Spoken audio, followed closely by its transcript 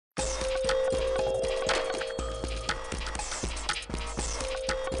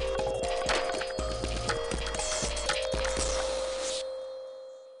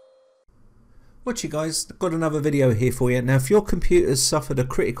Watch you guys, got another video here for you. Now if your computer's suffered a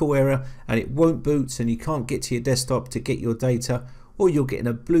critical error and it won't boot and you can't get to your desktop to get your data, or you're getting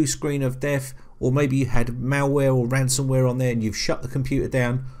a blue screen of death, or maybe you had malware or ransomware on there and you've shut the computer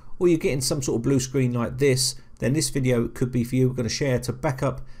down, or you're getting some sort of blue screen like this, then this video could be for you. We're going to share to back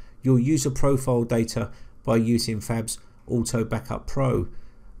up your user profile data by using Fabs Auto Backup Pro.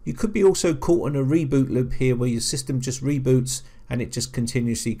 You could be also caught in a reboot loop here where your system just reboots and it just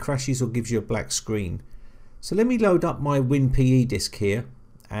continuously crashes or gives you a black screen. So let me load up my WinPE disk here,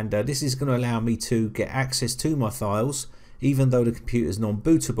 and this is going to allow me to get access to my files even though the computer is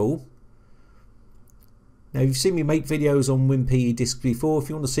non-bootable. Now you've seen me make videos on WinPE disk before. If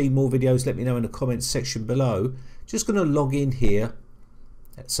you want to see more videos, let me know in the comments section below. Just going to log in here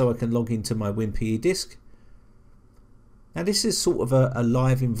so I can log into my WinPE disk. Now this is sort of a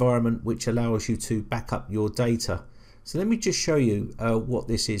live environment which allows you to back up your data. So let me just show you what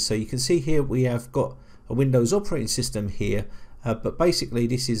this is. So you can see here we have got a Windows operating system here, but basically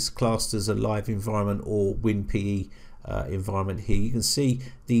this is classed as a live environment or WinPE environment here. You can see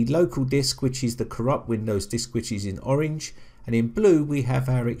the local disk, which is the corrupt Windows disk, which is in orange, and in blue we have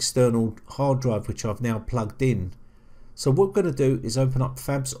our external hard drive which I've now plugged in. So what we're going to do is open up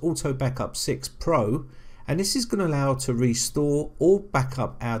Fabs Auto Backup 6 Pro, and this is going to allow us to restore or back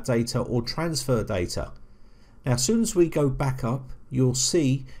up our data or transfer data. Now as soon as we go back up, you'll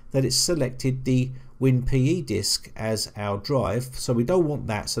see that it's selected the WinPE disk as our drive, so we don't want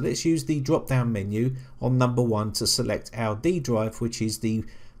that. So let's use the drop down menu on number 1 to select our D drive, which is the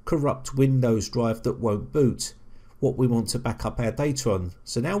corrupt Windows drive that won't boot, what we want to back up our data on.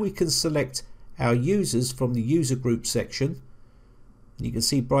 So now we can select our users from the user group section. You can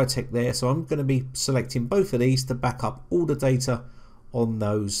see Brightech there, so I'm going to be selecting both of these to back up all the data on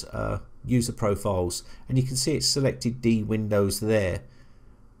those user profiles, and you can see it's selected D Windows there.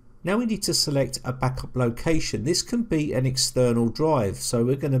 Now we need to select a backup location. This can be an external drive, so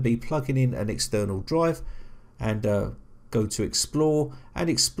we're going to be plugging in an external drive and go to explore and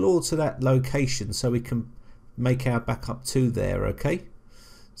explore to that location so we can make our backup to there. Okay,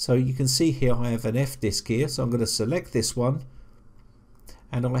 so you can see here I have an F disk here, so I'm going to select this one,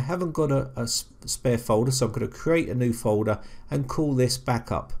 and I haven't got a spare folder, so I'm going to create a new folder and call this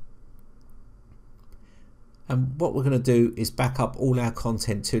backup. And what we're going to do is back up all our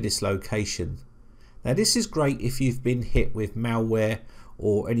content to this location. Now this is great if you've been hit with malware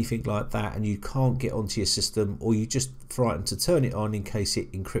or anything like that and you can't get onto your system, or you're just frightened to turn it on in case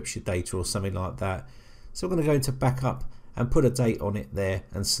it encrypts your data or something like that. So I'm going to go into backup and put a date on it there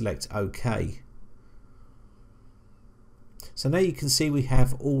and select OK. So now you can see we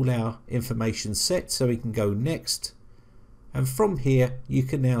have all our information set, so we can go next, and from here you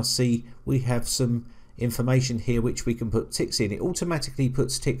can now see we have some information here which we can put ticks in. It automatically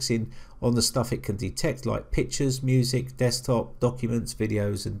puts ticks in on the stuff it can detect, like pictures, music, desktop, documents,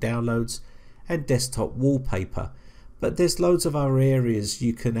 videos and downloads, and desktop wallpaper. But there's loads of other areas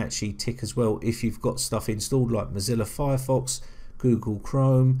you can actually tick as well if you've got stuff installed like Mozilla Firefox, Google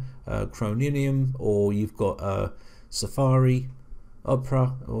Chrome, Chromium, or you've got Safari,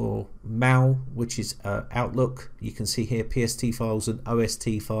 Opera, or Mal, which is Outlook. You can see here PST files and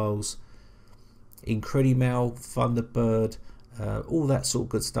OST files, Incredimail, Thunderbird, all that sort of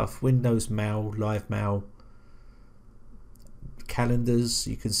good stuff. Windows Mail, Live Mail, calendars.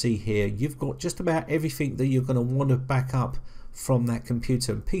 You can see here you've got just about everything that you're going to want to back up from that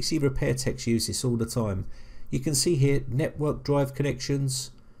computer, and PC repair techs use this all the time. You can see here network drive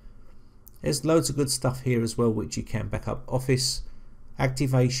connections. There's loads of good stuff here as well which you can back up. Office,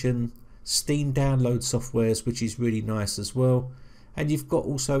 activation, Steam download softwares, which is really nice as well. And you've got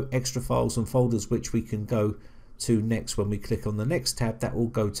also extra files and folders which we can go to next. When we click on the next tab, that will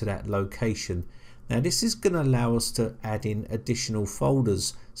go to that location. Now this is going to allow us to add in additional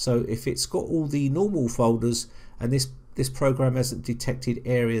folders. So if it's got all the normal folders and this program hasn't detected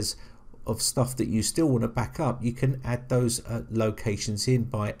areas of stuff that you still want to back up, you can add those locations in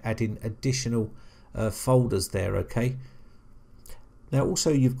by adding additional folders there. Okay, now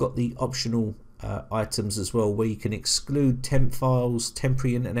also you've got the optional items as well, where you can exclude temp files,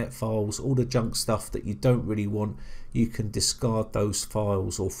 temporary internet files, all the junk stuff that you don't really want. You can discard those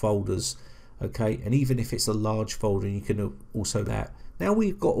files or folders. Okay, and even if it's a large folder, you can also that. Now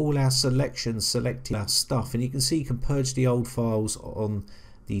we've got all our selections selected, our stuff, and you can see you can purge the old files on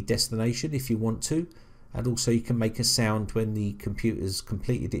the destination if you want to, and also you can make a sound when the computer's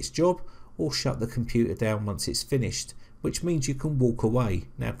completed its job, or shut the computer down once it's finished, which means you can walk away.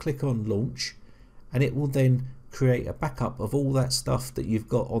 Now click on launch, and it will then create a backup of all that stuff that you've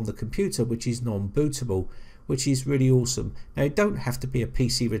got on the computer which is non-bootable, which is really awesome. Now, you don't have to be a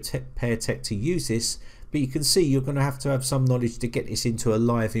PC repair tech to use this, but you can see you're going to have some knowledge to get this into a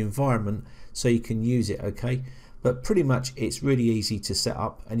live environment so you can use it, okay? But pretty much it's really easy to set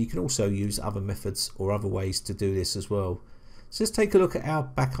up, and you can also use other methods or other ways to do this as well. So let's take a look at our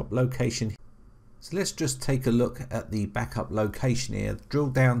backup location. So let's just take a look at the backup location here. Drill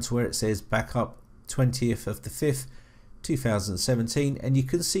down to where it says backup 20th of the 5th 2017, and you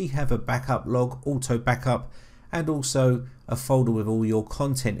can see have a backup log, auto backup, and also a folder with all your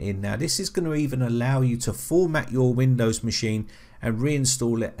content in. Now this is going to even allow you to format your Windows machine and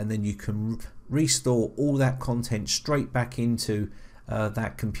reinstall it, and then you can restore all that content straight back into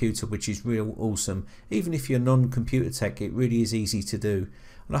that computer, which is real awesome. Even if you're non-computer tech, it really is easy to do.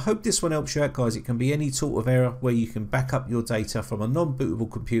 And I hope this one helps you out, guys. It can be any sort of error where you can back up your data from a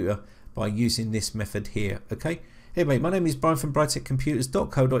non-bootable computer by using this method here, okay? Anyway, my name is Brian from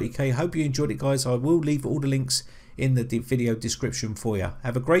briteccomputers.co.uk. Hope you enjoyed it, guys. I will leave all the links in the video description for you.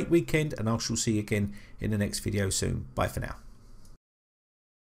 Have a great weekend, and I shall see you again in the next video soon. Bye for now.